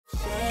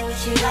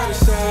what you gotta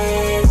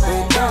say,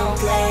 but don't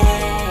play.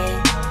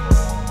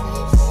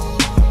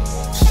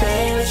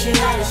 Say what you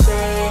gotta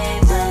say,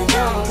 but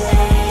don't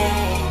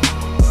play.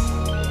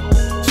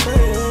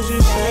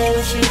 Say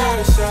what you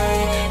gotta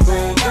say,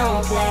 but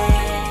don't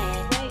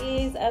play. What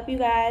is up, you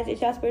guys?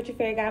 It's your spiritual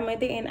fairy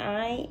godmother, and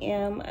I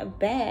am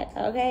back.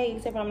 Okay,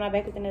 except for I'm not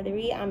back with another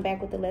read. I'm back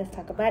with the Let's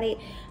Talk About It.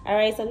 All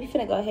right, so we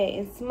finna go ahead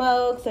and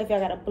smoke. So if y'all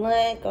got a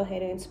blunt, go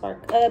ahead and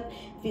spark up.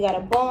 If you got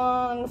a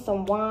bong,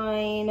 some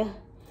wine,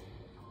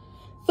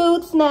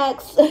 food,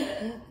 snacks,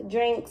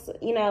 drinks,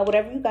 you know,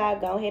 whatever you got,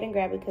 go ahead and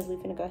grab it, because we're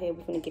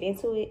finna get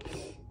into it.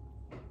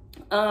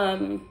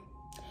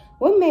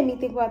 What made me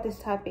think about this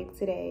topic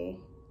today?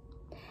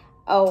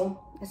 Oh,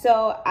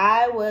 so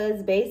I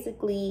was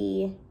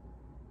basically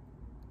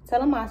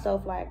telling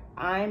myself, like,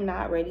 I'm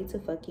not ready to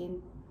do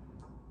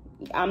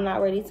this. Like, I'm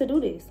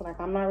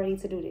not ready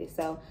to do this.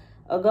 So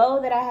a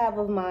goal that I have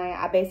of mine,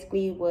 I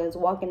basically was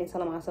walking and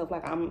telling myself,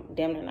 like, I'm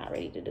damn near not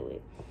ready to do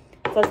it.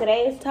 So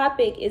today's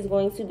topic is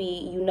going to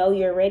be, you know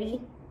you're ready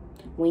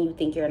when you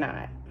think you're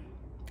not.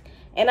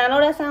 And I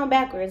know that sounds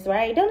backwards,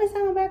 right? Don't it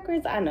sound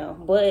backwards? I know,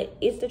 but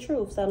it's the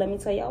truth. So let me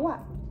tell y'all why.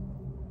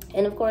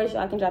 And of course,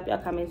 y'all can drop your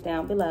comments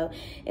down below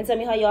and tell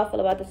me how y'all feel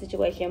about the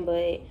situation.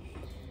 But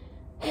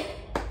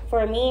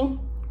for me,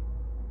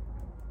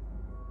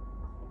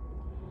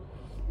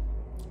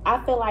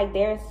 I feel like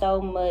there's so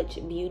much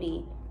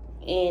beauty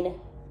in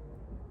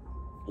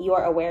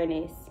your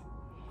awareness.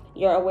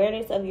 Your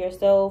awareness of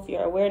yourself,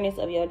 your awareness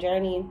of your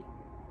journey,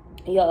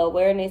 your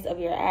awareness of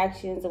your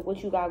actions, of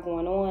what you got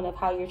going on, of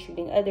how you're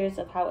treating others,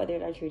 of how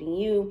others are treating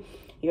you,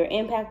 your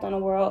impact on the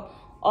world,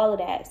 all of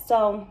that.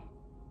 So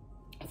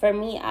for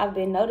me, I've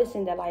been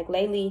noticing that, like,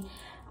 lately,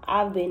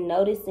 I've been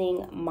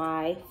noticing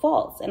my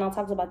faults. And I'll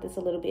talk about this a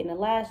little bit in the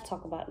last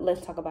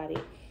Let's Talk About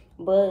It.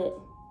 But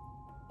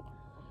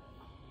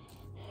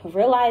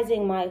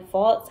realizing my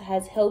faults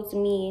has helped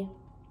me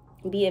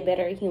be a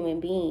better human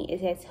being.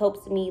 It has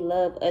helped me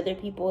love other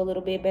people a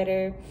little bit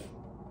better.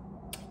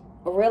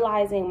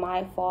 Realizing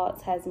my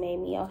faults has made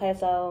me, okay,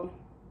 so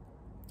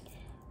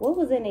what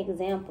was an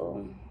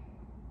example?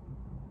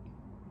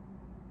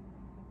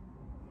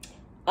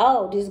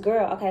 Oh, this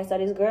girl. Okay, so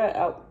this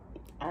girl,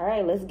 all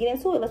right, let's get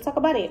into it. Let's talk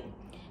about it.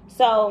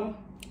 So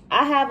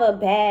I have a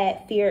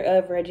bad fear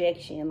of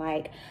rejection.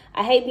 Like,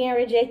 I hate being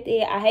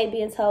rejected. I hate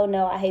being told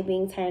no. I hate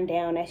being turned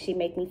down. That shit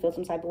make me feel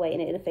some type of way,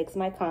 and it affects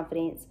my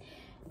confidence.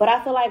 But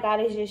I feel like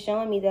God is just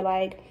showing me that,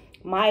 like,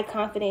 my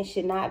confidence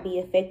should not be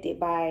affected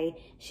by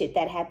shit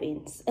that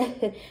happens.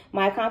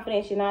 My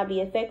confidence should not be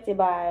affected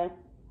by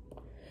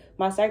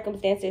my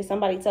circumstances,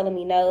 somebody telling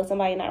me no,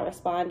 somebody not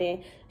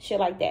responding, shit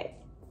like that.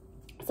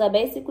 So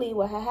basically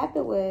what had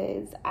happened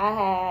was I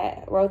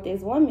had wrote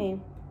this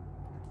woman,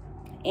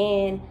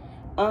 and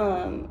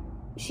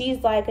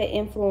she's like an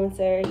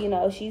influencer, you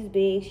know, she's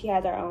big, she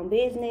has her own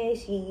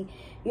business, she,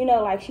 you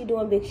know, like, she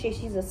doing big shit,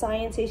 she's a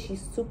scientist,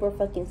 she's super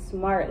fucking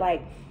smart,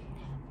 like,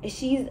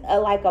 she's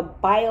like a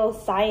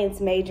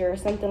bioscience major or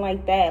something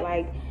like that.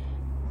 Like,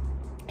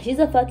 she's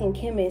a fucking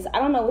chemist. I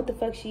don't know what the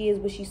fuck she is,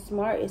 but she's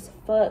smart as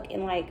fuck,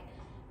 and, like,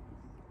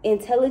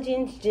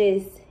 intelligence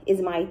just is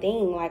my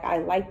thing. Like, I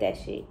like that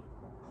shit.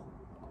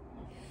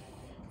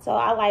 So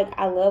I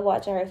love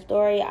watching her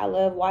story. I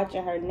love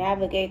watching her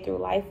navigate through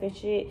life and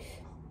shit.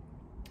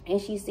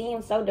 And she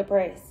seems so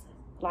depressed.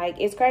 Like,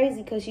 it's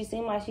crazy because she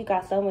seemed like she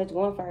got so much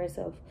going for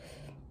herself.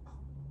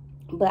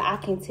 But I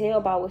can tell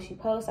by what she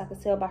posts. I can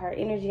tell by her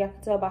energy. I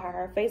can tell by how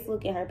her face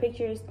look and her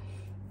pictures.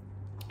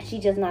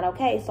 She's just not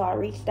okay. So I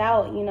reached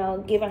out, you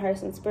know, giving her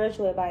some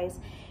spiritual advice.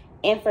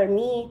 And for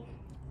me,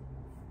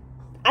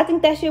 I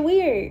think that shit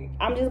weird.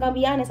 I'm just going to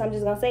be honest. I'm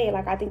just going to say it.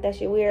 Like, I think that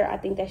shit weird. I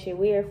think that shit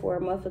weird for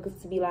motherfuckers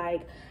to be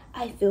like,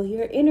 I feel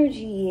your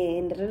energy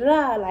and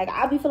da-da-da. Like,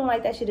 I be feeling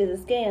like that shit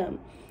is a scam.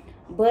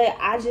 But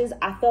I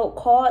felt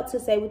called to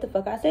say what the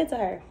fuck I said to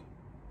her.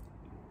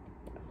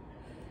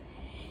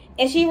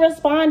 And she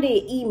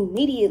responded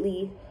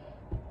immediately.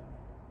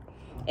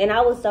 And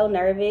I was so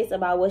nervous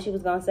about what she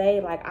was going to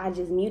say. Like, I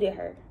just muted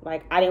her.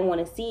 Like, I didn't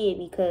want to see it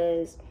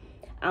because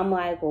I'm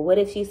like, well, what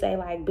if she say,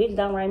 like, bitch,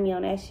 don't write me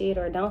on that shit,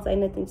 or don't say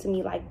nothing to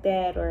me like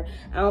that, or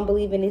I don't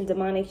believe in this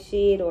demonic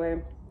shit,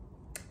 or...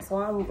 So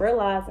I'm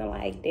realizing,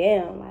 like,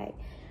 damn, like,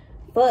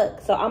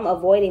 fuck. So I'm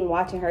avoiding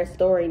watching her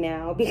story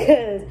now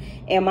because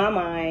in my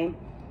mind,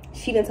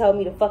 she done told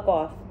me to fuck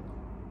off.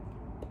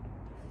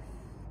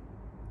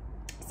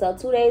 So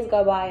 2 days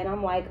go by and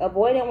I'm, like,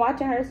 avoiding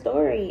watching her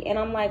story. And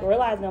I'm, like,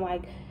 realizing,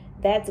 like,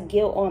 that's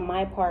guilt on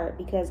my part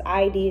because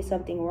I did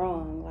something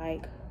wrong.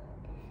 Like,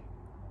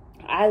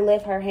 I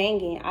left her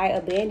hanging. I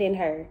abandoned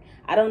her.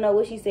 I don't know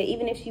what she said.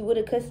 Even if she would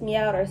have cussed me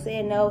out or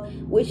said no,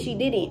 which she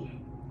didn't.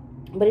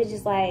 But it's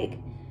just, like,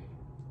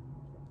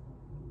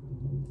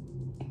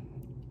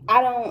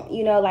 I don't,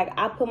 you know, like,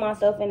 I put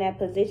myself in that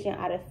position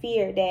out of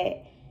fear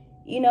that,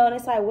 you know, and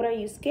it's like, what are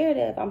you scared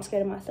of? I'm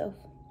scared of myself.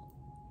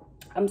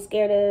 I'm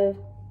scared of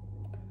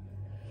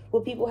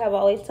what people have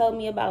always told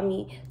me about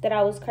me, that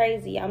I was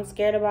crazy. I'm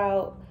scared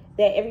about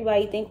that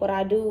everybody think what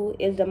I do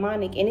is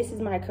demonic, and this is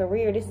my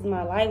career, this is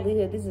my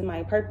livelihood, this is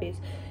my purpose.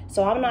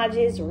 So I'm not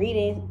just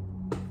reading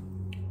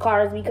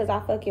cards because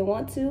I fucking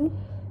want to.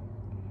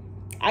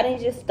 I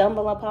didn't just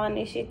stumble upon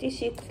this shit. This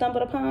shit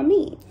stumbled upon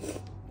me.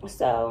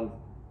 So,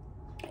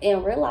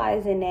 and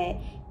realizing that,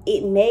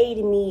 it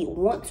made me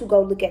want to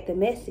go look at the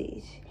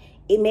message.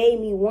 It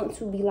made me want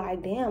to be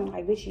like, damn,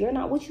 like, bitch, you're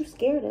not what you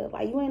scared of.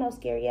 Like, you ain't no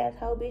scary ass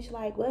hoe, bitch.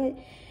 Like, what?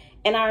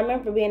 And I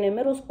remember being in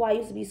middle school, I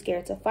used to be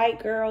scared to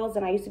fight girls,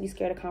 and I used to be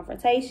scared of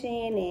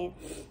confrontation, and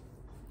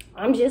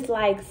I'm just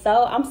like,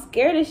 so I'm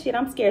scared of shit.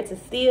 I'm scared to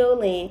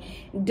steal and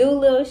do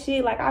little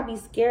shit. Like, I be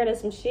scared of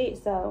some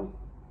shit. So,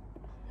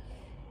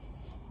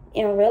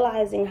 in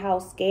realizing how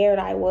scared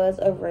I was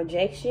of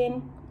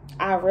rejection,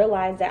 I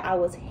realized that I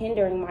was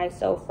hindering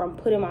myself from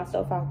putting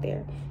myself out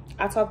there.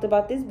 I talked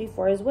about this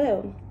before as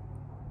well.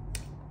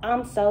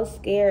 I'm so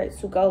scared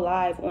to go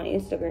live on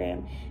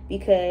Instagram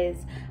because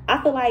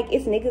I feel like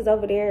it's niggas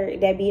over there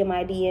that be in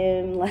my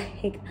DM.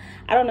 Like,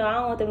 I don't know. I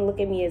don't want them to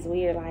look at me as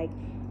weird. Like,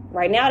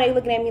 right now they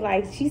looking at me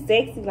like, she's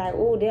sexy. Like,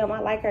 oh, damn,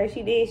 I like her.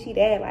 She did, she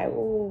that. Like,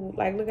 oh,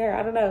 like, look at her.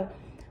 I don't know.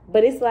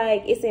 But it's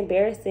like, it's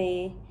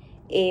embarrassing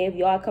if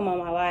y'all come on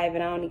my live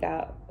and I only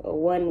got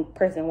one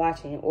person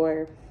watching,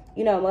 or,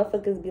 you know,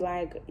 motherfuckers be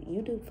like,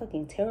 you do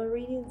fucking tarot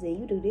readings and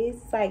you do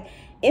this. It's like,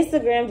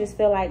 Instagram just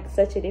feel like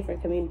such a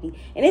different community.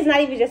 And it's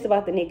not even just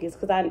about the niggas,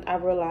 because I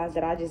realized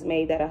that I just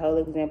made that a whole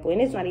example. And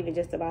it's not even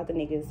just about the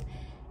niggas.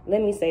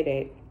 Let me say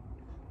that.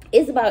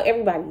 It's about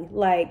everybody.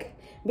 Like,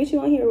 bitch, you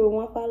on here with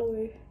one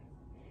follower?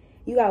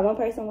 You got one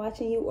person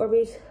watching you? Or,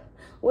 bitch,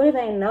 what if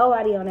ain't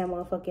nobody on that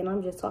motherfucker and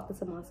I'm just talking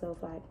to myself?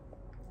 Like,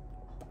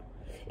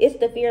 it's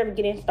the fear of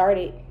getting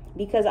started,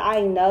 because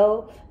I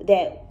know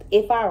that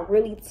if I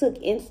really took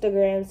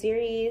Instagram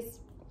serious,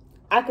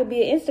 I could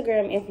be an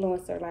Instagram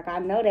influencer. Like, I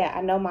know that.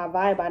 I know my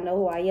vibe. I know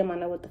who I am. I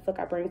know what the fuck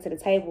I bring to the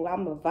table.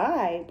 I'm a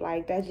vibe.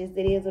 Like, that's just,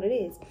 it is what it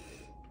is.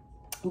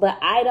 But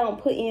I don't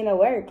put in the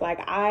work. Like,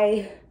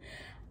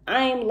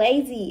 I'm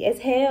lazy as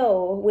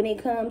hell when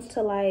it comes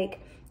to, like,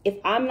 if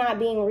I'm not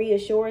being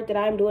reassured that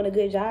I'm doing a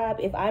good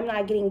job, if I'm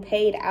not getting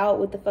paid out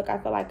what the fuck I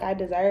feel like I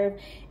deserve,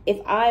 if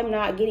I'm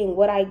not getting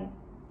what I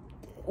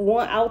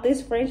want out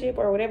this friendship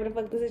or whatever the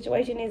fuck the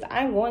situation is,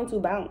 I'm going to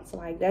bounce.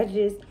 Like, that's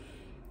just,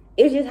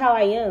 it's just how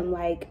I am.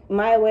 Like,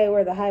 my way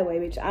or the highway,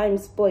 bitch. I'm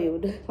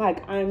spoiled.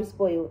 Like, I'm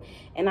spoiled.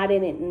 And I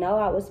didn't know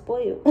I was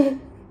spoiled.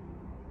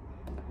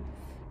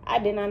 I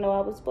did not know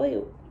I was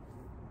spoiled.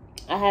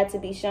 I had to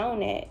be shown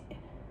that.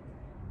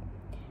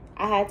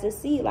 I had to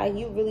see, like,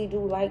 you really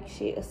do like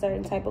shit a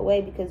certain type of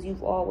way because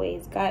you've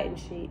always gotten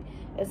shit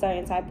a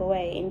certain type of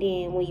way. And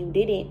then when you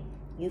didn't,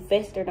 you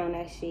festered on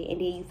that shit, and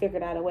then you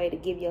figured out a way to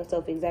give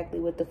yourself exactly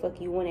what the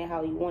fuck you wanted,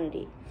 how you wanted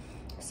it.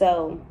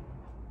 So,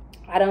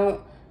 I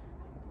don't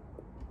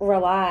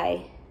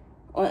rely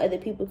on other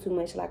people too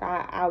much. Like,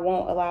 I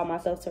won't allow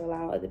myself to rely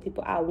on other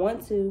people. I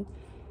want to.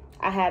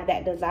 I have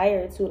that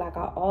desire to. Like,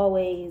 I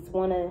always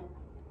want to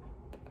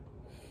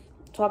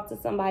talk to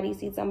somebody,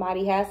 see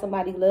somebody, have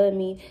somebody love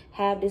me,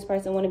 have this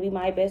person want to be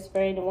my best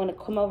friend and want to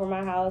come over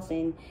my house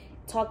and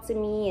talk to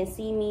me and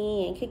see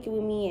me and kick it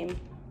with me. And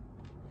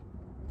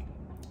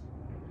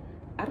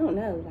I don't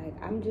know, like,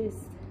 I'm just,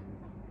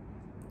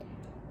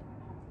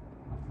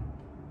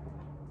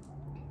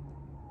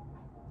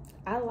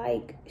 I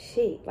like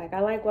shit. Like,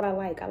 I like what I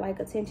like. I like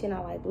attention.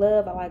 I like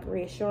love. I like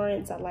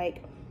reassurance. I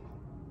like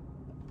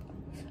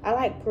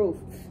proof.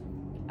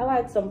 I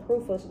like some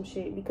proof of some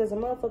shit, because a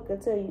motherfucker can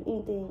tell you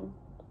anything.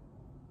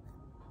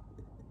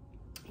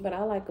 But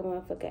I like a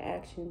motherfucker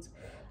actions.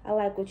 I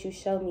like what you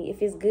show me.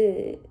 If it's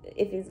good,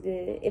 if it's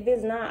good. If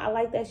it's not, I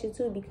like that shit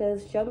too,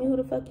 because show me who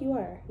the fuck you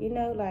are. You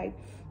know, like,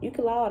 you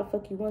can lie all the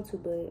fuck you want to,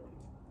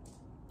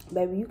 but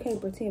baby, you can't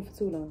pretend for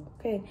too long,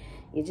 okay?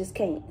 You just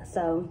can't.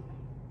 So,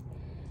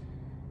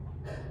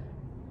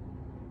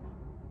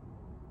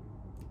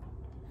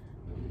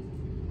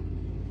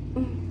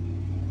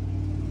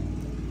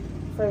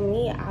 for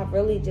me, I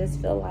really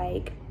just feel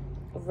like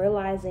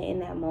realizing in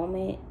that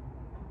moment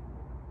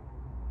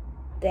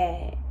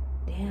that,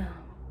 damn,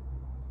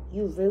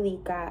 you really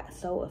got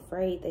so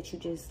afraid that you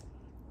just,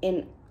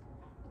 and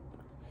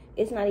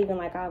it's not even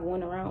like I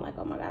went around like,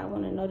 oh my God, I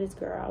want to know this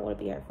girl, I want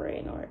to be her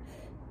friend. Or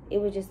it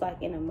was just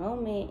like, in a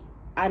moment,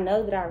 I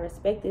know that I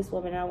respect this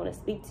woman, and I want to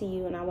speak to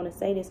you, and I want to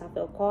say this. I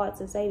feel called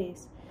to say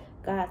this.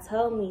 God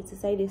told me to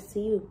say this to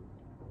you.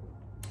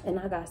 And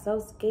I got so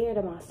scared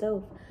of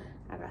myself.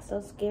 I got so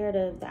scared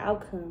of the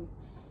outcome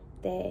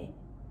that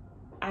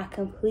I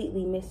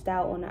completely missed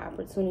out on the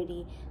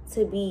opportunity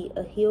to be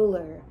a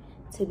healer,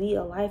 to be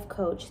a life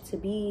coach, to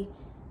be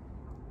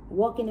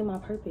walking in my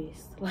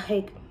purpose.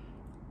 Like,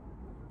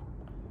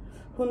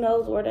 who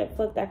knows where the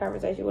fuck that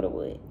conversation would have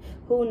went?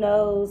 Who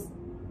knows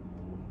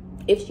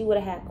if she would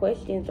have had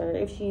questions, or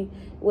if she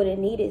would have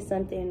needed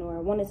something,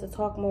 or wanted to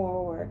talk more,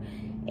 or,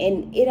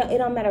 and it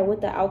don't matter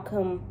what the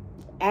outcome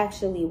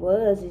actually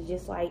was. It's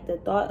just like the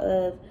thought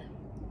of,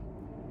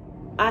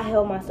 I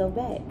held myself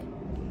back.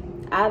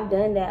 I've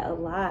done that a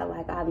lot.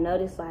 Like, I've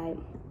noticed, like,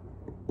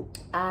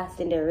 I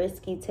send a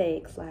risky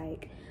text,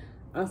 like,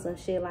 on some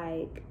shit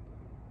like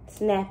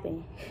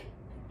snapping.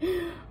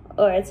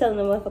 or telling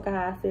the motherfucker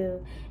how I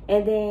feel.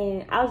 And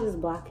then I'll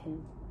just block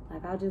him.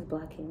 Like, I'll just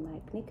block him.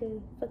 Like,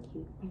 nigga, fuck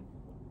you.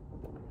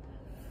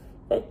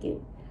 Fuck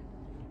you.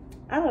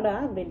 I don't know.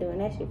 I've been doing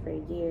that shit for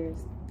years.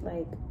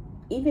 Like,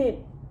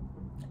 even,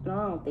 no,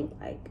 I don't think,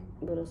 like,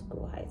 middle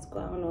school, high school.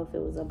 I don't know if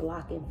it was a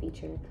blocking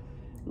feature.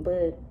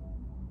 But,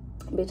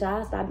 bitch,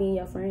 I'll stop being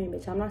your friend.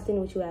 Bitch, I'm not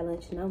sitting with you at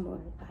lunch no more.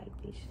 Like,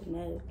 bitch,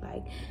 no.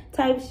 Like,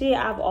 type shit.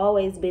 I've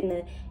always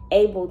been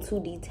able to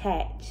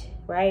detach,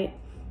 right?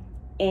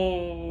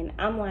 And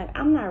I'm like,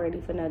 I'm not ready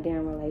for no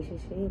damn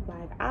relationship.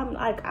 Like,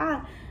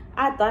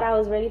 I thought I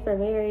was ready for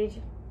marriage.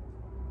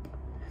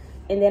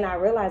 And then I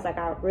realized, like,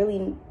 I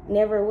really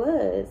never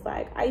was.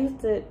 Like, I used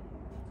to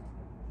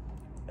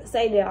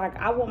say that, like,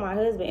 I want my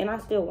husband, and I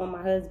still want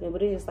my husband,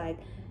 but it's just like,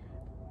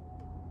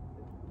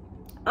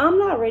 I'm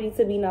not ready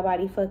to be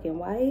nobody fucking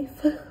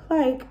wife.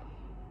 Like,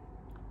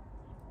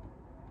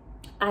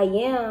 I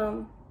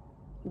am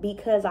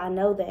because I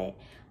know that.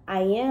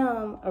 I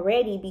am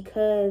ready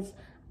because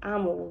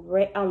I'm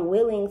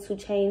willing to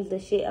change the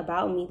shit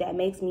about me that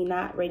makes me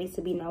not ready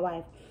to be no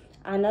wife.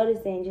 I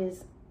noticed in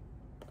just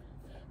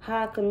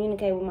how I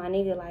communicate with my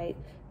nigga, like,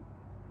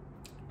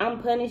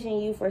 I'm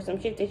punishing you for some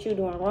shit that you're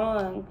doing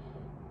wrong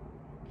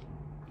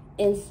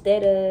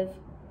instead of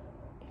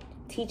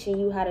teaching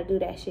you how to do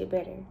that shit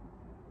better.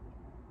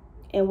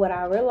 And what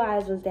I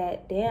realized was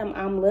that, damn,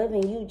 I'm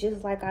loving you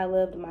just like I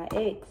loved my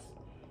ex.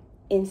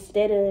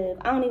 Instead of,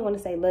 I don't even want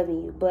to say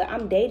loving you, but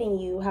I'm dating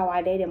you how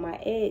I dated my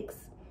ex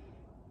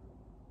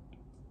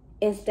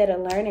instead of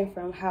learning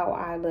from how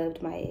I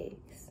loved my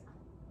ex.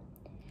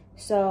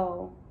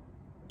 So,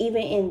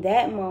 even in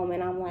that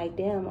moment, I'm like,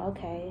 damn,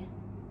 okay.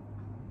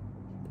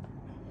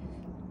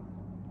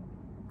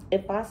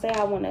 If I say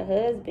I want a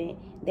husband,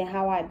 then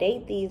how I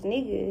date these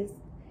niggas,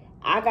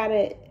 I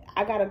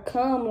gotta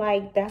come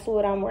like that's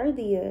what I'm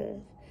worthy of.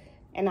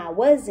 And I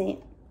wasn't.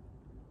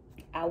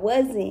 I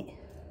was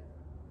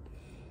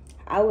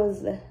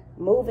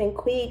moving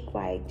quick,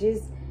 like,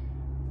 just,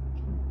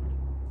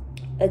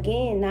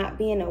 again, not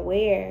being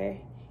aware.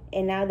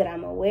 And now that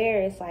I'm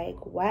aware, it's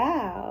like,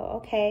 wow,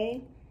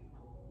 okay.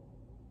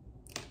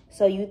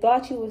 So you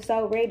thought you were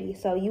so ready.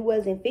 So you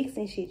wasn't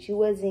fixing shit. You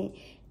wasn't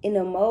in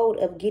a mode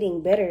of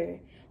getting better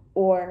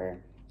or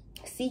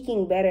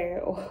seeking better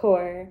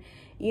or,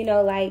 you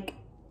know, like,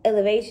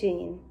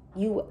 elevation.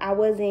 I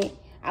wasn't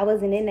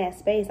in that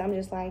space. I'm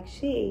just like,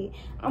 shit,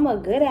 I'm a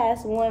good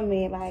ass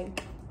woman.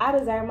 Like, I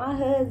deserve my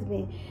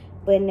husband.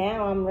 But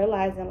now I'm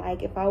realizing,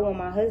 like, if I want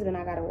my husband,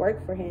 I gotta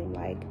work for him.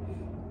 Like,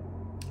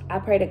 I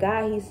pray to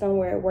God he's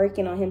somewhere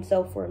working on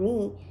himself for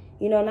me.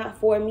 You know, not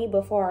for me,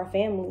 but for our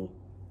family.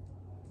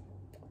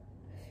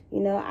 You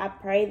know, I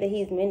pray that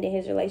he's mending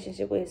his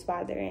relationship with his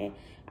father. And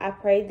I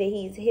pray that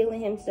he's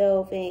healing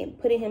himself and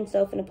putting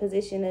himself in a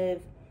position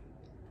of,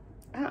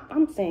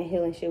 I'm saying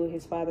healing shit with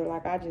his father.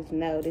 Like, I just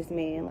know this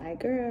man. Like,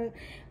 girl,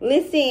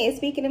 listen,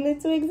 speaking him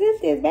into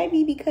existence,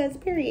 baby, because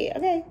period,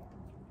 okay?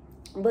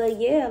 But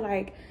yeah,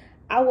 like,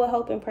 I would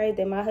hope and pray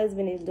that my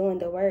husband is doing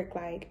the work.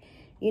 Like,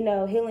 you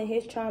know, healing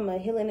his trauma,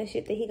 healing the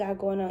shit that he got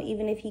going on.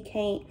 Even if he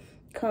can't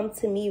come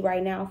to me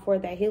right now for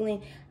that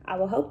healing, I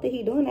would hope that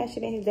he doing that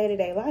shit in his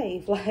day-to-day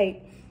life.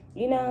 Like,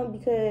 you know,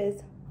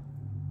 because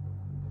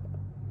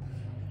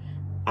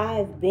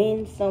I've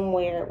been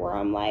somewhere where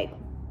I'm like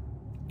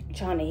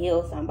trying to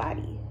heal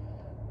somebody.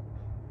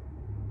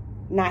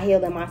 Not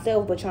healing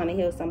myself, but trying to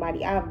heal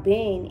somebody. I've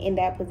been in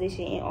that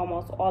position in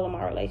almost all of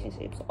my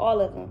relationships.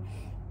 All of them.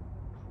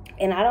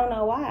 And I don't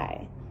know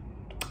why.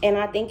 And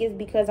I think it's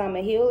because I'm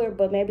a healer,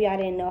 but maybe I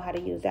didn't know how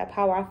to use that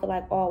power. I feel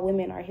like all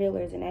women are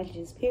healers, and that's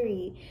just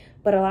period.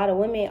 But a lot of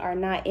women are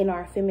not in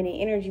our feminine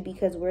energy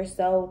because we're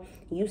so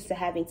used to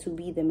having to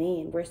be the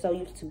man. We're so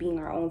used to being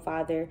our own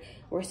father.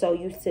 We're so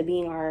used to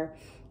being our,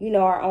 you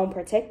know, our own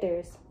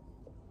protectors.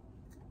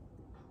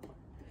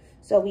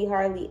 So we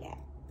hardly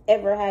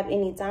ever have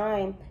any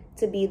time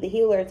to be the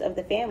healers of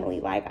the family.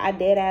 Like, I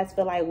dead ass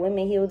feel like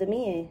women heal the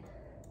men.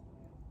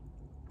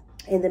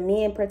 And the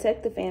men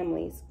protect the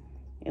families.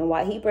 And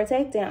while he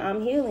protecting,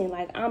 I'm healing.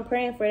 Like, I'm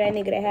praying for that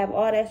nigga to have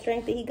all that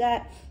strength that he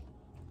got.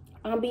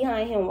 I'm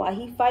behind him while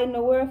he fighting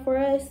the world for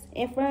us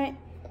in front.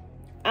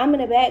 I'm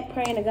in the back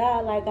praying to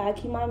God, like, God,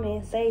 keep my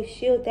man safe.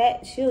 Shield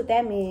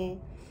that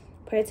man.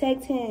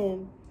 Protect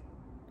him.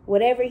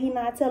 Whatever he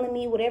not telling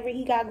me, whatever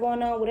he got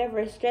going on, whatever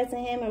is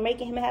stressing him or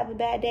making him have a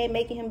bad day,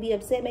 making him be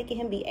upset, making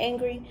him be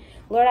angry.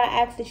 Lord, I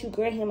ask that you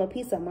grant him a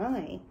peace of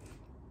mind.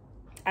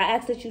 I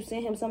ask that you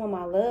send him some of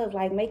my love,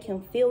 like, make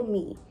him feel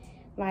me.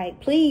 Like,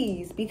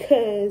 please,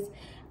 because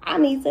I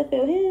need to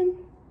feel him.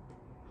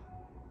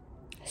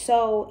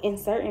 So, in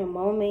certain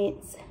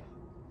moments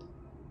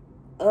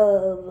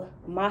of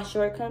my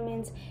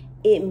shortcomings,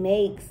 it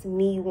makes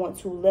me want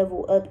to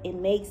level up. It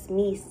makes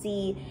me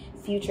see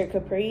future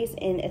Caprice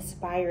and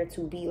aspire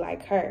to be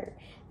like her.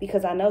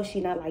 Because I know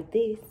she's not like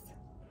this.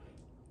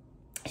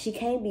 She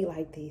can't be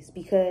like this.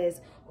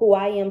 Because who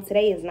I am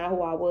today is not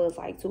who I was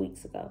like 2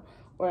 weeks ago.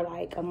 Or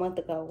like a month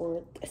ago.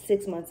 Or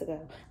 6 months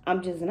ago.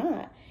 I'm just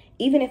not.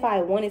 Even if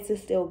I wanted to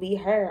still be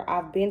her,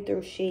 I've been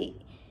through shit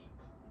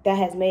that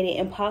has made it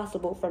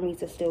impossible for me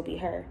to still be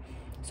her.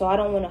 So I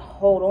don't want to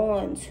hold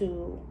on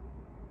to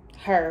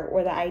her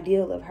or the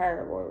ideal of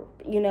her, or,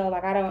 you know,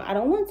 like I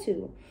don't want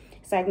to.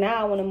 It's like now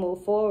I want to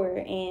move forward,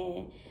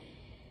 and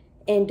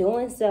in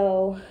doing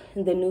so,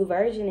 the new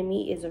version of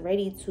me is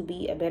ready to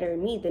be a better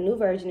me. The new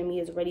version of me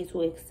is ready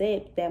to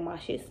accept that my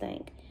shit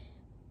stink,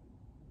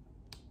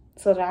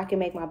 so that I can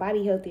make my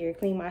body healthier,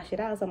 clean my shit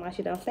out so my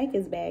shit don't stink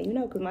as bad, you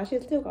know, because my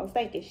shit still gonna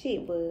stink as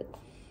shit. But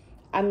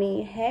I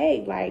mean,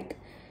 hey, like,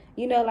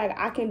 you know, like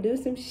I can do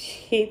some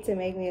shit to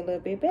make me a little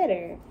bit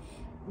better.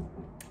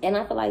 And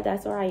I feel like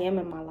that's where I am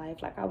in my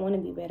life. Like, I want to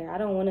be better. I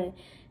don't want to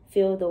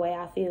feel the way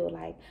I feel.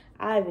 Like,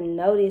 I've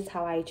noticed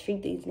how I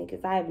treat these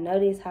niggas. I've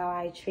noticed how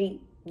I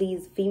treat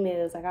these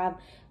females. Like, I've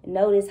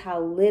noticed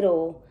how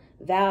little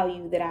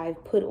value that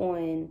I've put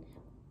on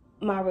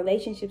my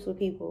relationships with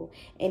people.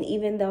 And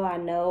even though I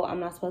know I'm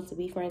not supposed to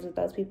be friends with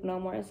those people no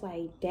more, it's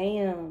like,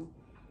 damn,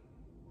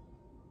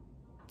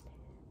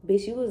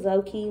 bitch, you was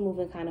low-key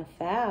moving kind of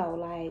foul.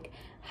 Like,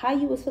 how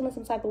you was feeling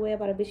some type of way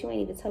about a bitch you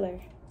ain't even tell her?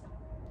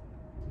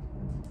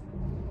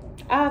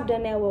 I've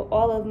done that with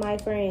all of my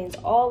friends.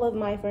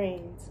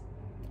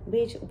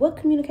 Bitch, what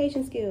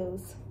communication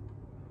skills?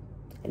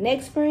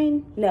 Next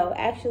friend? No,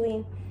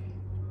 actually,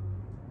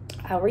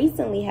 I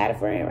recently had a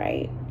friend,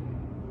 right?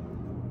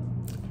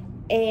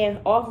 And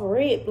off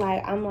rip,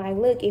 like, I'm like,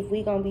 look, if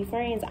we gonna be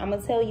friends, I'm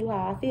gonna tell you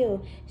how I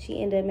feel.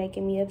 She ended up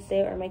making me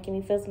upset or making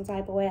me feel some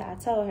type of way. I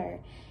told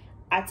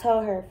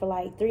her for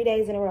like 3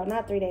 days in a row,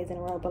 not 3 days in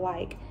a row, but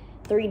like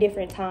 3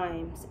 different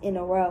times in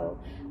a row,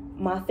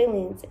 my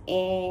feelings.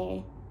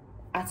 And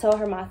I told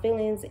her my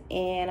feelings,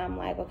 and I'm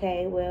like,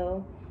 okay,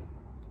 well,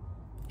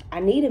 I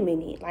need a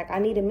minute. Like, I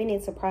need a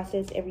minute to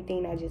process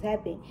everything that just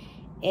happened.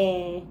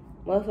 And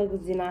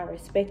motherfuckers did not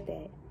respect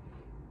that.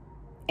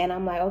 And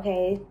I'm like,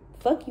 okay,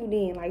 fuck you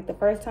then. Like, the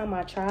first time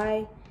I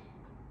tried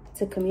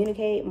to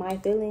communicate my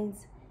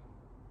feelings,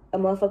 a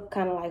motherfucker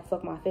kind of like,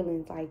 fuck my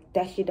feelings. Like,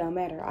 that shit don't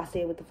matter. I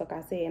said what the fuck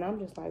I said. And I'm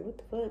just like, what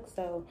the fuck?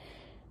 So,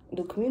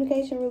 do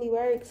communication really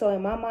work? So,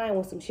 in my mind,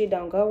 when some shit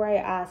don't go right,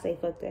 I say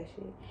fuck that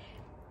shit.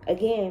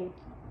 Again,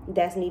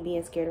 that's me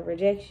being scared of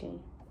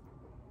rejection.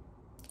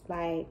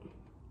 Like,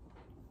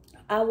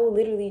 I will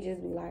literally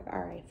just be like, all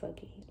right,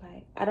 fuck it.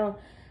 Like, I don't...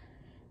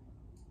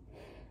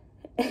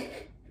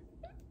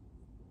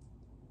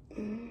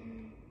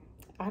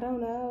 I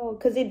don't know.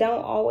 Because it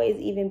don't always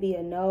even be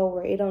a no,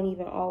 or it don't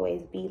even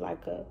always be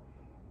like a...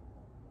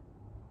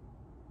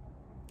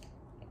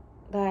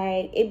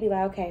 Like, it'd be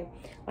like, okay,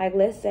 like,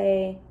 let's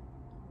say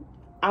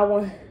I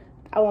want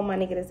my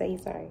nigga to say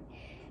he's sorry.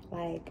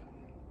 Like...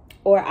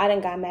 Or I done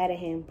got mad at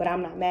him, but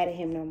I'm not mad at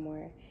him no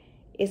more.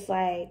 It's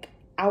like,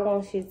 I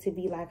want shit to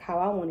be like how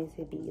I want it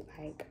to be.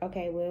 Like,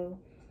 okay, well,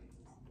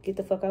 get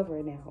the fuck over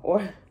it now.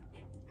 Or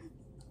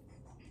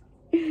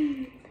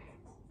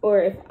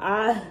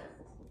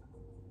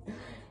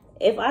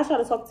if I try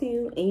to talk to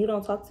you and you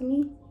don't talk to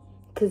me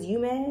because you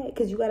mad,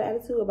 because you got an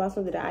attitude about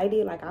something that I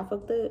did, like I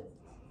fucked up.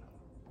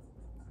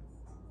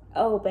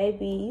 Oh,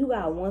 baby, you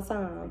got one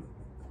time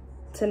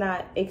to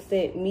not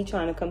accept me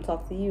trying to come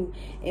talk to you,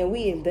 and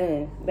we is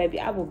done. Baby,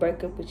 I will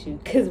break up with you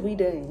because we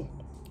done.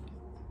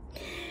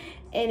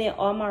 And in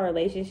all my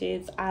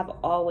relationships, I've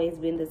always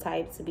been the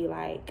type to be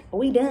like,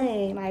 we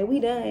done,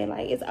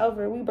 like it's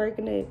over, we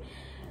breaking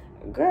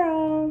up.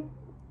 Girl,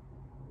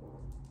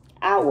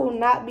 I will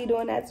not be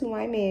doing that to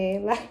my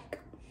man. Like,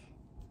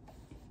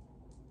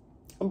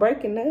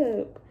 breaking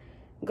up,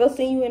 go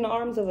send you in the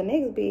arms of a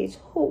next bitch.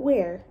 Who,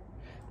 where?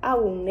 I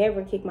will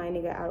never kick my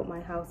nigga out of my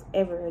house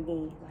ever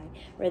again.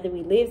 Like, whether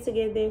we live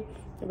together,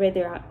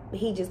 whether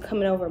he just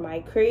coming over my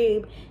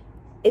crib.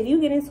 If you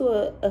get into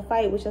a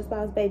fight with your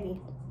spouse, baby,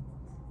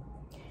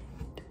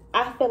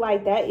 I feel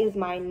like that is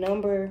my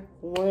number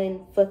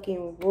one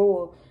fucking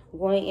rule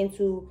going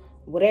into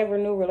whatever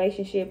new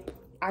relationship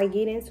I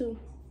get into.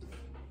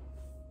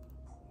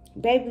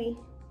 Baby,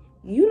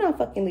 you not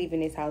fucking leaving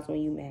this house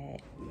when you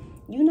mad.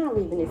 You not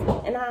leaving this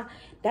house. And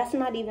that's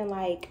not even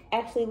like,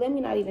 actually, let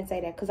me not even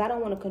say that, because I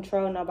don't want to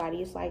control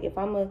nobody. It's like, if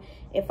I'm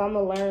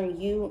a learn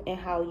you and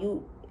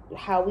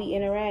how we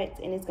interact,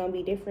 and it's gonna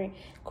be different,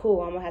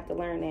 cool, I'm gonna have to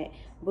learn that.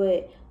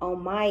 But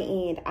on my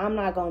end, I'm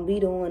not gonna be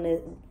the one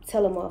to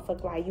tell a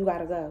motherfucker like, you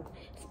gotta go,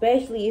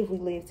 especially if we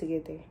live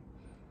together.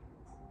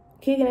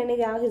 Kicking a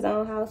nigga out his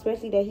own house,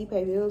 especially that he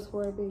pay bills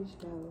for, bitch,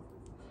 no,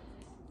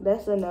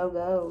 that's a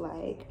no-go.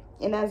 Like,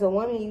 and as a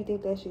woman, you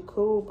think that shit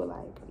cool, but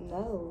like,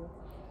 no,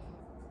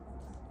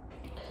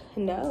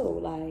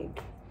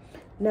 like,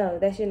 no,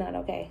 that shit not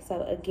okay.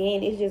 So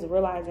again, it's just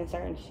realizing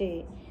certain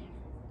shit.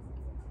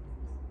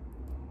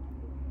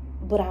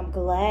 But I'm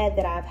glad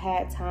that I've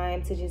had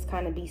time to just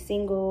kind of be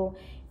single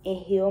and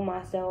heal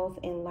myself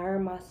and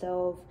learn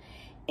myself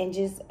and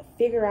just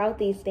figure out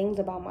these things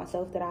about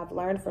myself that I've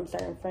learned from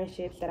certain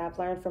friendships, that I've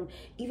learned from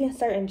even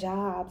certain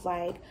jobs.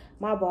 Like,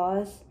 my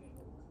boss,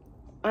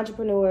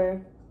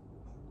 entrepreneur,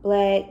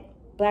 black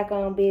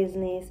owned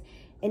business,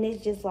 and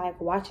it's just like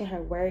watching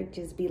her work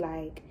just be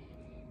like,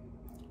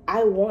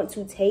 I want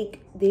to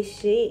take this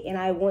shit and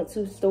I want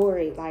to store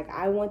it. Like,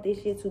 I want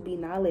this shit to be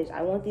knowledge.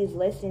 I want these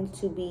lessons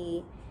to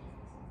be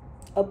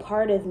a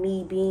part of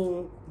me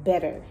being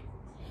better.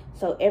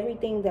 So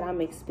everything that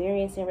I'm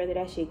experiencing, whether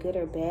that shit good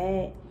or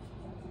bad,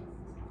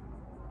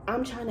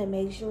 I'm trying to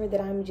make sure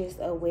that I'm just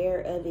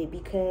aware of it.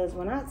 Because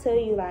when I tell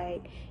you,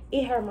 like,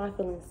 it hurt my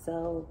feelings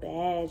so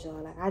bad,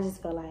 y'all. Like, I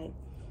just felt like,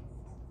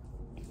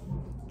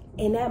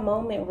 in that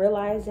moment,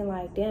 realizing,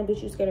 like, damn,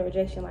 bitch, you scared of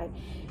rejection. Like,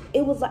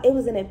 it was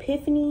an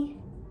epiphany,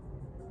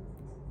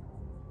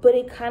 but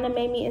it kind of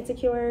made me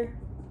insecure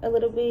a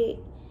little bit.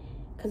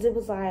 Because it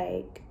was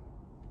like,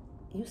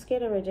 you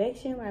scared of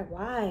rejection? Like,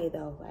 why,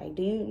 though? Like,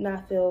 do you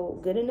not feel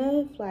good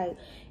enough? Like,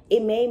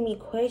 it made me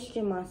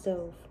question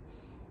myself.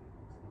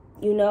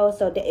 You know,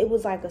 so it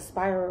was like a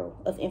spiral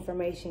of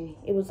information.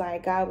 It was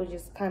like God was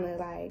just kind of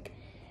like,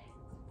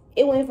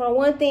 it went from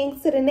one thing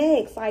to the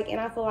next. Like, and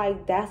I feel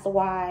like that's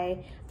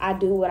why I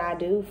do what I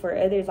do for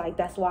others. Like,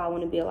 that's why I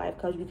want to be a life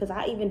coach, because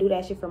I even do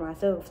that shit for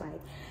myself. Like,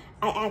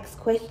 I ask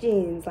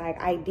questions.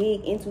 Like, I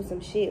dig into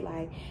some shit.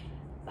 Like,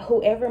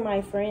 whoever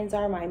my friends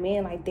are, my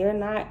man, like, they're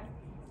not,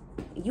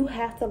 you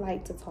have to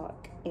like to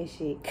talk and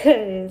shit.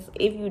 Because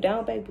if you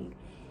don't, baby,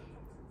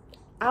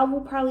 I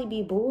will probably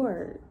be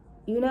bored.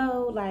 You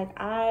know, like,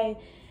 I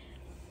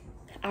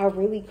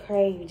really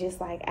crave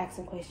just, like,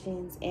 asking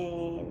questions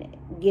and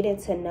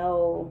getting to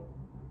know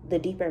the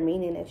deeper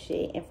meaning of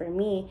shit. And for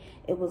me,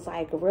 it was,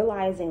 like,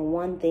 realizing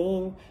one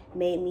thing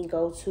made me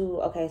go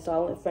to, okay, so I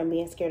went from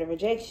being scared of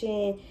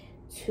rejection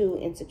to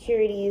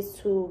insecurities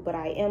to, but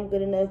I am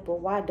good enough, but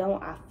why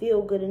don't I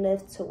feel good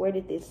enough, to where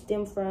did this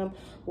stem from?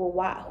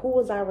 Well, who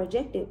was I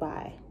rejected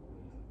by?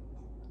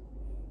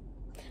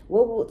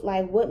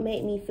 What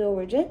made me feel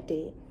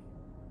rejected?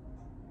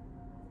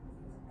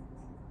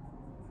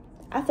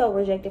 I felt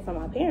rejected from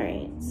my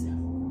parents.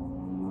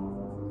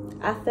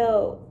 I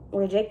felt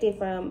rejected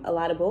from a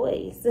lot of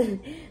boys.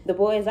 The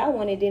boys I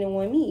wanted didn't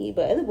want me,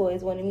 but other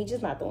boys wanted me,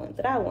 just not the ones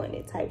that I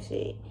wanted, type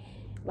shit.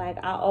 Like,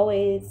 I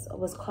always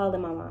was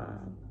calling my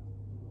mom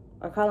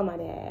or calling my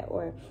dad,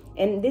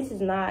 and this is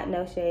not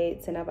no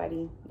shade to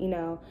nobody, you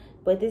know,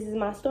 but this is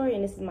my story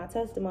and this is my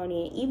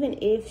testimony. And even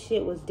if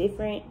shit was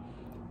different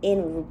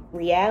in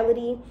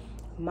reality,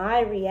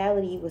 my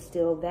reality was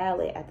still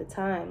valid at the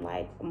time.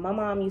 Like, my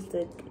mom used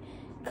to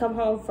come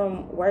home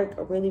from work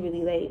really,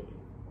 really late.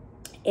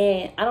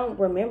 And I don't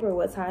remember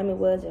what time it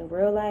was in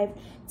real life.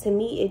 To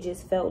me, it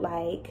just felt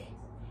like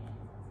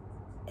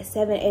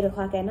 7, 8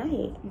 o'clock at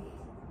night.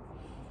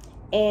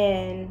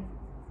 And,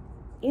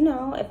 you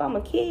know, if I'm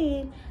a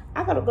kid,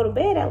 I gotta go to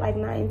bed at like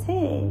 9,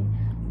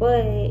 10.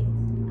 But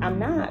I'm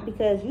not,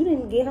 because you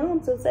didn't get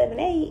home till 7,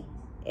 8.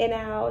 And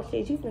now,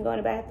 shit, you finna go in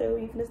the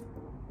bathroom.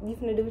 You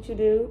finna do what you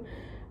do.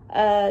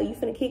 You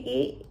finna kick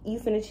it. You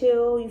finna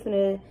chill. You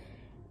finna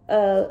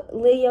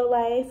live your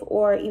life,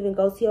 or even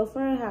go to your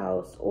friend's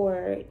house,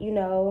 or, you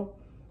know,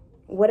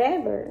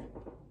 whatever.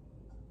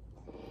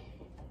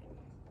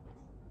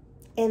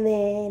 And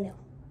then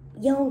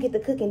you don't get to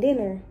cooking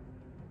dinner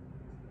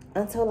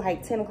until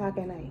like 10 o'clock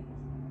at night,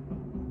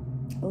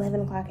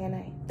 11 o'clock at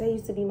night. That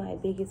used to be my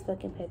biggest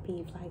fucking pet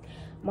peeve. Like,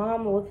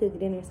 mom will cook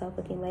dinner so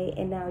fucking late,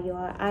 and now,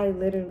 y'all, I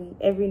literally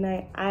every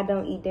night, I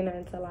don't eat dinner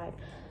until like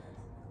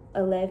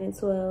 11,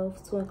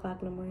 12, 2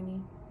 o'clock in the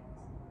morning.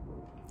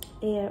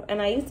 Yeah,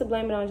 and I used to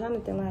blame it on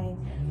Jonathan,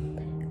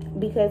 like,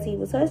 because he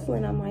was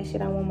hustling. I'm like,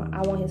 shit, I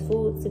want his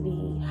food to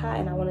be hot,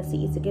 and I want us to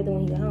eat together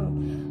when he get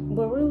home.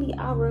 But really,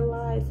 I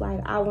realized, like,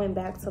 I went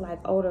back to, like,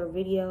 older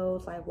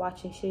videos, like,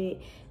 watching shit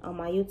on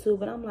my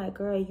YouTube, and I'm like,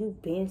 girl, you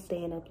been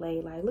staying up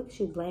late. Like, look at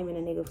you blaming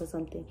a nigga for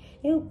something.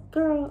 You,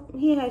 girl,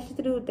 he had shit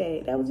to do with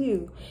that. That was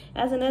you.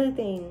 That's another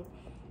thing.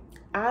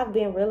 I've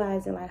been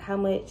realizing, like, how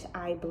much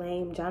I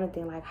blame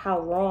Jonathan, like, how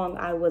wrong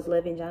I was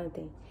living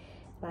Jonathan.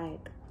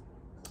 Like,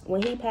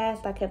 when he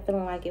passed, I kept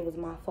feeling like it was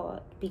my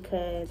fault,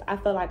 because I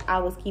felt like I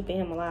was keeping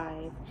him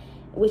alive,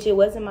 which it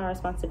wasn't my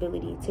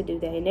responsibility to do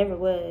that. It never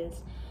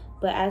was.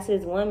 But as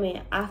his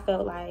woman, I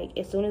felt like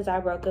as soon as I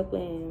broke up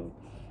with him,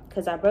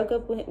 because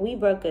we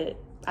broke up.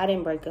 I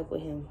didn't break up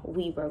with him.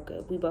 We broke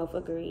up. We both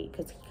agreed,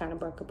 because he kind of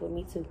broke up with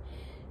me too.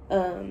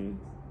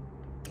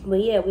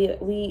 But yeah,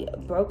 we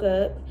broke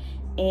up,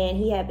 and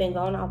he had been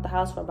going out the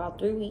house for about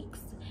 3 weeks,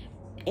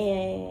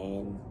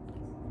 and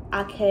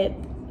I kept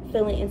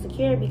feeling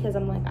insecure, because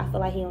I'm like, I feel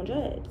like he on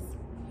drugs.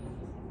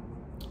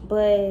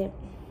 But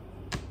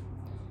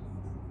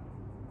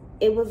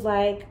it was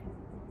like,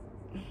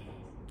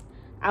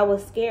 I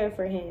was scared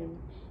for him,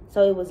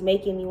 so it was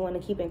making me want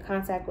to keep in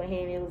contact with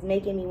him. It was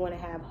making me want to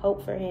have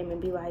hope for him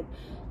and be like,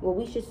 well,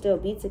 we should still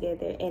be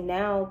together. And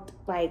now,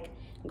 like,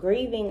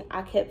 grieving,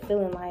 I kept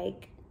feeling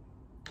like,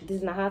 this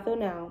is not how I feel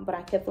now, but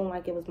I kept feeling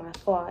like it was my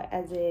fault,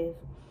 as if,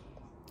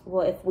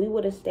 well, if we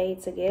would have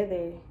stayed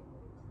together,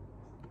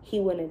 he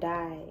wouldn't have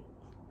died.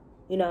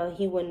 You know,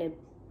 he wouldn't have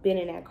been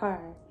in that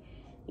car.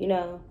 You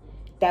know,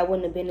 that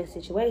wouldn't have been the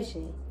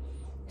situation.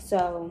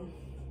 So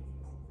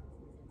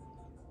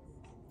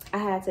I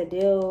had to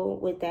deal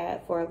with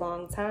that for a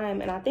long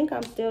time, and I think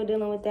I'm still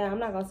dealing with that. I'm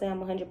not gonna say I'm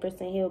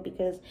 100% healed,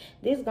 because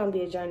this is gonna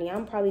be a journey.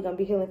 I'm probably gonna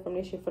be healing from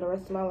this shit for the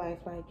rest of my life.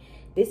 Like,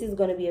 this is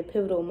gonna be a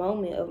pivotal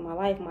moment of my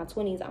life, my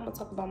 20s. I'm gonna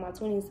talk about my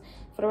 20s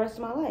for the rest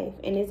of my life,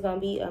 and it's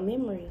gonna be a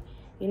memory.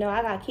 You know,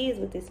 I got kids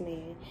with this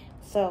man,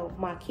 so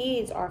my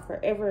kids are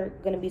forever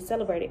gonna be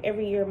celebrated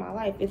every year of my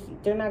life.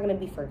 They're not gonna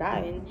be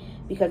forgotten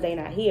because they're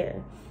not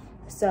here.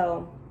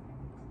 So,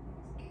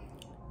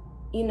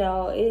 you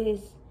know,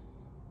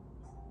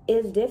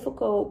 it's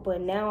difficult,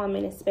 but now I'm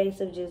in a space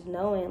of just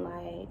knowing,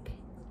 like,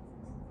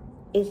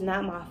 it's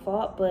not my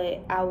fault, but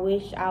I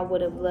wish I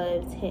would have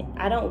loved him.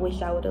 I don't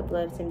wish I would have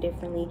loved him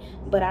differently,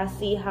 but I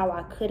see how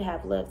I could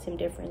have loved him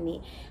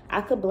differently.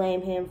 I could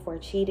blame him for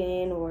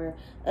cheating, or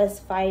us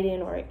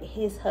fighting, or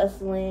his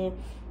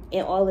hustling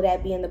and all of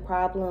that being the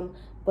problem,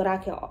 but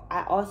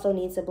I also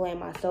need to blame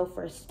myself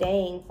for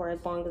staying for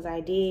as long as I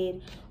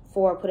did,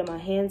 for putting my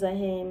hands on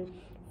him,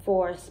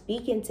 for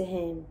speaking to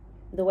him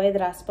the way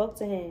that I spoke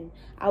to him.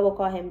 I would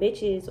call him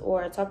bitches,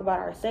 or talk about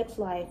our sex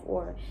life,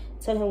 or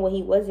tell him what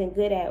he wasn't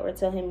good at, or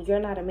tell him you're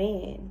not a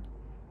man.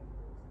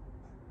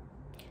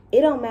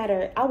 It don't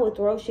matter. I would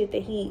throw shit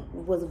that he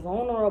was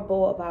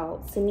vulnerable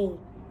about to me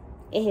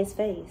in his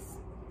face.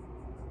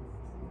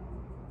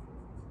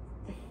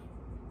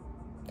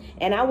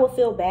 And I would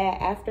feel bad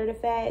after the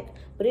fact,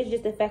 but it's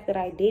just the fact that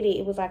I did it.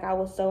 It was like I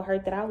was so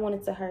hurt that I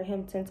wanted to hurt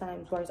him 10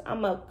 times worse.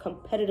 I'm a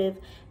competitive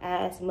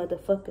ass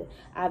motherfucker.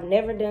 I've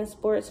never done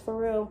sports for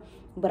real,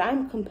 but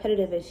I'm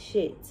competitive as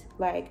shit.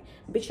 Like,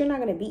 bitch, you're not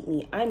going to beat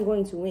me. I'm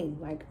going to win.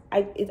 Like,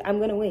 I'm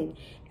going to win.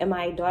 And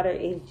my daughter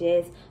is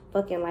just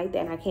fucking like that,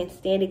 and I can't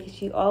stand it because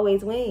she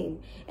always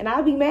wins. And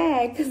I'll be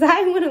mad because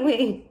I want to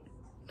win.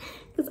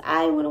 Because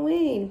I want to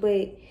win,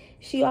 but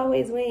she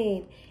always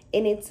wins.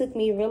 And it took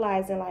me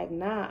realizing, like,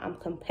 nah, I'm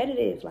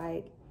competitive.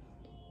 Like,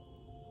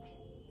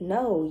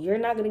 no, you're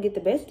not going to get the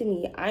best of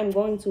me. I'm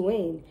going to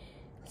win.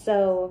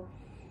 So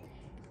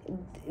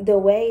the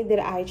way that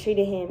I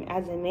treated him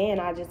as a man,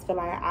 I just feel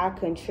like I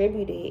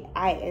contributed.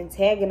 I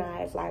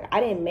antagonized. Like, I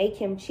didn't make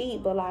him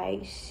cheat, but,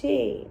 like,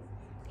 shit,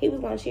 he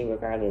was going to cheat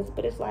regardless.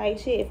 But it's like,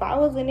 shit, if I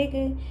was a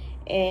nigga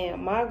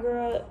and my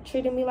girl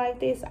treated me like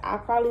this, I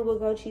probably would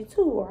go cheat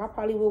too. Or I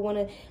probably would want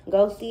to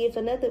go see if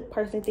another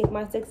person think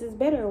my sex is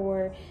better,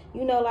 or,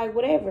 you know, like,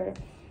 whatever.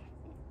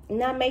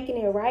 Not making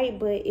it right,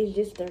 but it's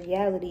just the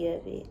reality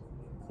of it.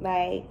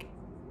 Like,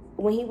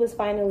 when he was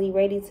finally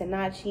ready to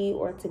not cheat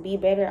or to be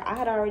better, I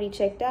had already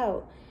checked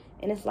out.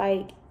 And it's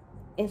like,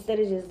 instead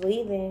of just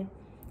leaving,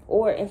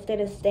 or instead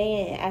of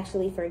staying and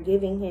actually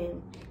forgiving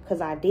him, because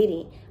I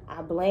didn't,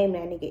 I blame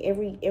that nigga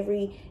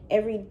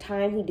every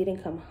time he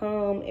didn't come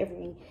home,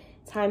 every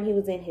time he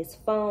was in his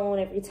phone,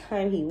 every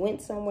time he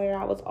went somewhere.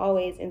 I was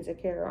always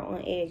insecure, on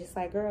edge. It's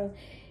like, girl,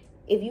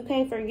 if you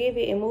can't forgive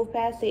it and move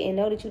past it and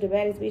know that you the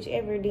baddest bitch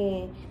ever,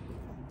 then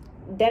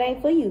that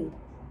ain't for you.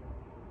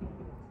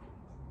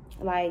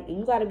 Like,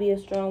 you got to be a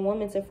strong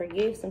woman to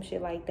forgive some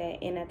shit like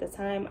that. And at the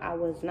time, I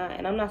was not.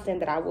 And I'm not saying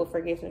that I will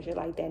forgive some shit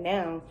like that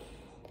now,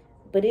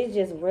 but it's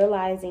just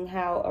realizing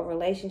how a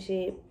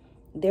relationship,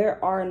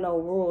 there are no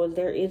rules.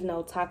 There is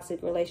no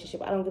toxic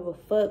relationship. I don't give a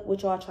fuck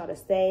what y'all try to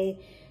say.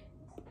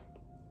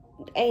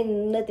 Ain't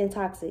nothing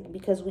toxic,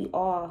 because we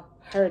all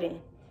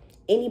hurting.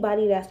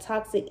 Anybody that's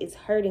toxic is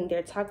hurting.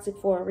 They're toxic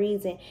for a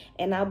reason.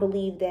 And I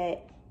believe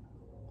that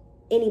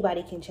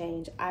anybody can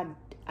change.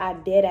 I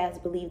dead ass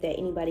believe that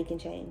anybody can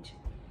change.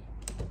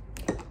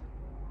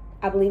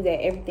 I believe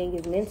that everything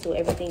is mental,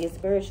 everything is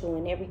spiritual,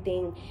 and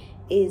everything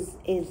is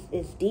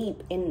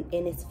deep, and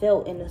it's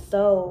felt in the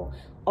soul.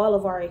 All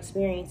of our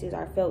experiences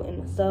are felt in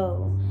the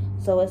soul.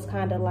 So it's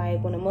kind of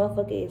like when a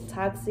motherfucker is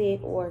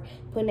toxic, or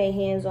putting their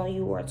hands on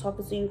you, or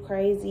talking to you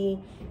crazy,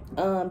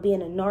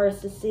 being a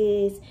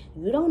narcissist,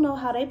 you don't know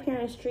how their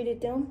parents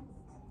treated them.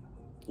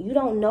 You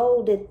don't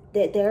know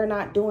that they're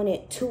not doing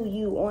it to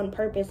you on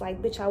purpose.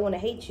 Like, bitch, I want to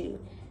hate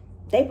you.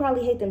 They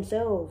probably hate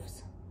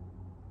themselves.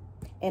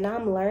 And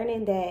I'm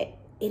learning that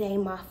it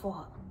ain't my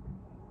fault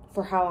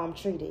for how I'm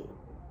treated.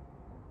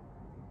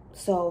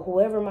 So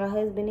whoever my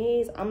husband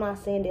is, I'm not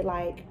saying that,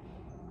 like,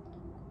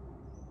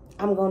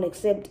 I'm going to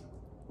accept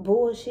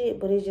bullshit,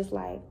 but it's just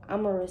like,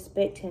 I'm going to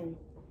respect him,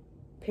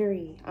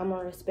 period. I'm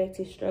going to respect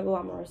his struggle.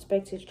 I'm going to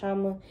respect his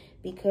trauma,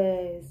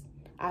 because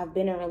I've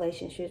been in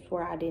relationships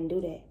where I didn't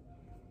do that.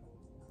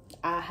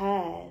 I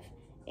have.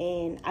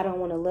 And I don't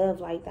want to love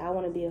like that. I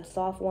want to be a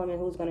soft woman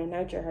who's going to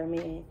nurture her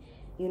man.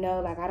 You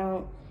know, like, I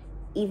don't,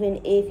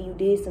 even if you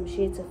did some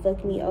shit to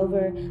fuck me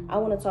over, I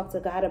want to talk to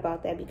God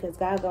about that, because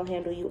God gonna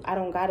handle you. I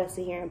don't gotta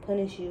sit here and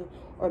punish you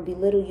or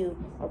belittle you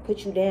or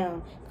put you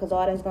down, because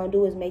all that's gonna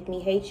do is make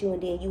me hate you,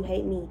 and then you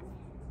hate me.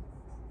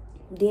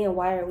 Then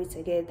why are we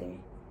together?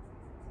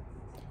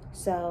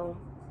 So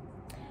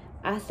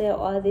I said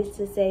all this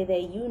to say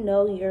that, you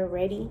know, you're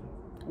ready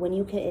when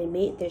you can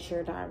admit that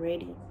you're not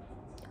ready.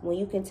 When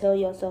you can tell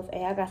yourself,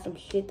 hey, I got some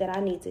shit that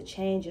I need to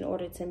change in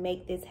order to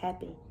make this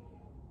happen.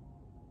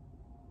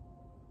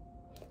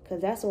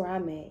 Because that's where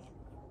I'm at.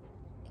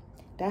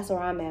 That's where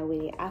I'm at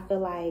with it. I feel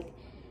like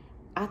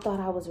I thought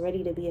I was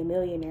ready to be a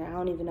millionaire. I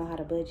don't even know how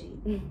to budget.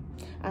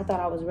 I thought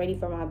I was ready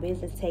for my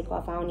business to take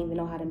off. I don't even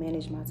know how to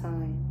manage my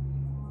time.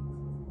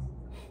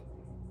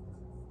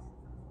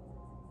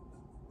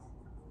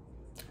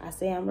 I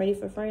say I'm ready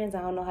for friends.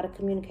 I don't know how to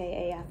communicate.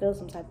 Hey, I feel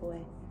some type of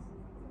way.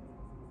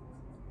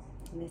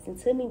 Listen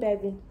to me,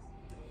 baby.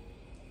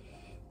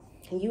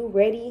 You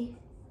ready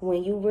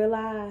when you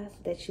realize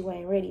that you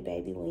ain't ready,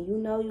 baby. When you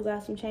know you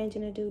got some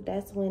changing to do,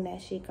 that's when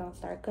that shit gonna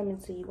start coming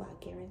to you.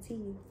 I guarantee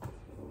you.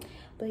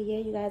 But yeah,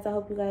 you guys, I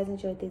hope you guys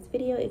enjoyed this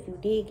video. If you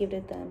did, give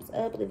it a thumbs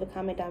up. Leave a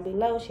comment down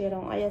below. Share it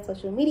on all your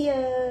social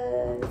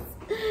medias.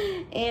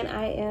 And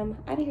I am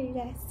out of here, you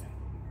guys.